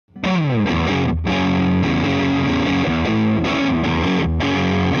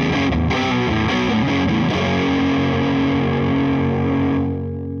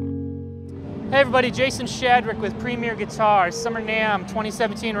everybody, Jason Shadrick with Premier Guitars, Summer NAMM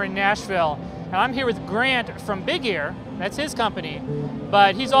 2017. We're in Nashville. And I'm here with Grant from Big Ear, that's his company,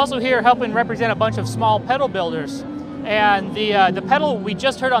 but he's also here helping represent a bunch of small pedal builders. And the pedal we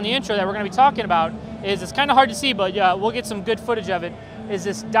just heard on the intro that we're going to be talking about is, it's kind of hard to see, but we'll get some good footage of it, is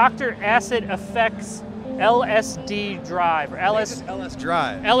this Dr. Acid Effects LSDrive, or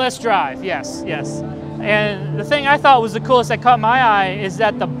LSDrive. LSDrive, yes, yes. And the thing I thought was the coolest that caught my eye is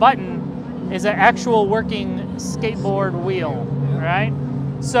that the button is an actual working skateboard wheel, right?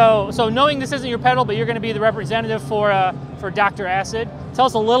 So knowing this isn't your pedal, but you're going to be the representative for Dr. Acid, tell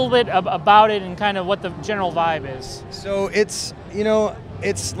us a little bit about it and kind of what the general vibe is. So it's,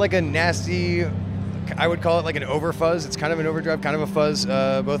 it's like a nasty, I would call it like an overfuzz. It's kind of an overdrive, kind of a fuzz,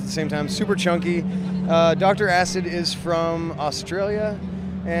 both at the same time. Super chunky. Dr. Acid is from Australia,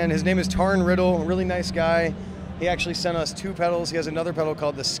 and his name is Tarn Riddle, really nice guy. He actually sent us 2 pedals. He has another pedal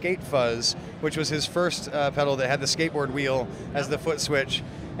called the Skate Fuzz, which was his first pedal that had the skateboard wheel as the foot switch,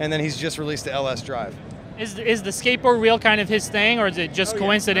 and then he's just released the LSDrive. Is the skateboard wheel kind of his thing, or is it just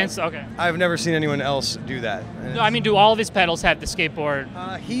coincidence? Okay. I've never seen anyone else do that. No, I mean, do all of his pedals have the skateboard?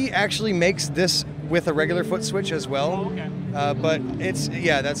 He actually makes this with a regular foot switch as well. Oh, okay. But it's,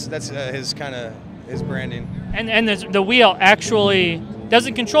 that's his kind of his branding. And the wheel actually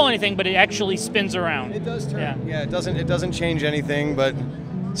doesn't control anything, but it actually spins around. It does turn. Yeah, it doesn't change anything, but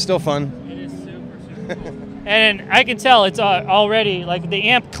still fun. It is super cool. And I can tell it's already, like, the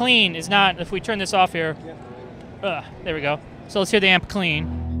amp clean is not, if we turn this off here, there we go. So let's hear the amp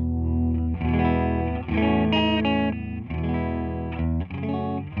clean.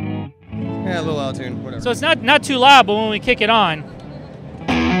 Yeah, a little out of tune, whatever. So it's not too loud, but when we kick it on,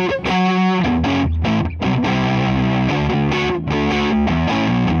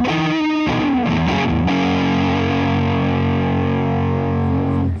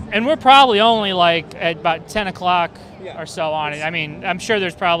 and we're probably only like at about 10 o'clock or so on it. I mean, I'm sure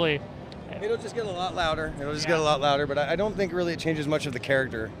there's probably... It'll just get a lot louder. Get a lot louder, but I don't think really it changes much of the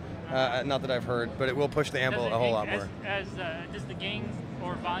character. Not that I've heard, but it will push the amp a whole lot more. Does the gain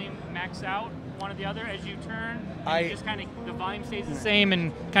or volume max out one or the other as you turn? Just kind of the volume stays the same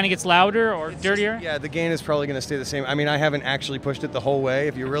and kind of gets louder or dirtier? Yeah, the gain is probably going to stay the same. I mean, I haven't actually pushed it the whole way.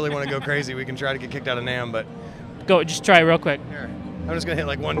 If you really want to go crazy, we can try to get kicked out of NAMM, but... Go, just try it real quick. Here. I'm just going to hit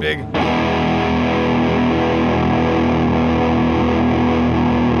like one big...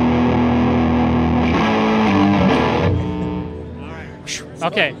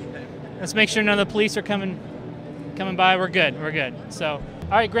 Okay, let's make sure none of the police are coming by. We're good. So,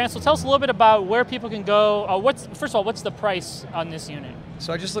 all right, Grant. So tell us a little bit about where people can go. First of all, what's the price on this unit?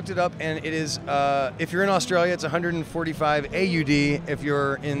 So I just looked it up, and it is, if you're in Australia, it's 145 AUD. If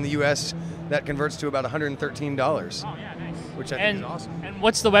you're in the US, that converts to about $113. Oh yeah, nice. Which I think is awesome. And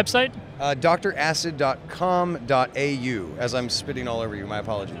what's the website? dracid.com.au. As I'm spitting all over you, my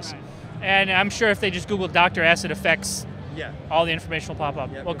apologies. Okay. And I'm sure if they just Google Dr. Acid Effects, all the information will pop up.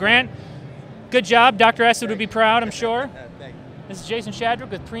 Well, Grant, good job. Dr. Acid would be proud, I'm sure. Thank you. This is Jason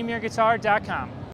Shadrick with PremierGuitar.com.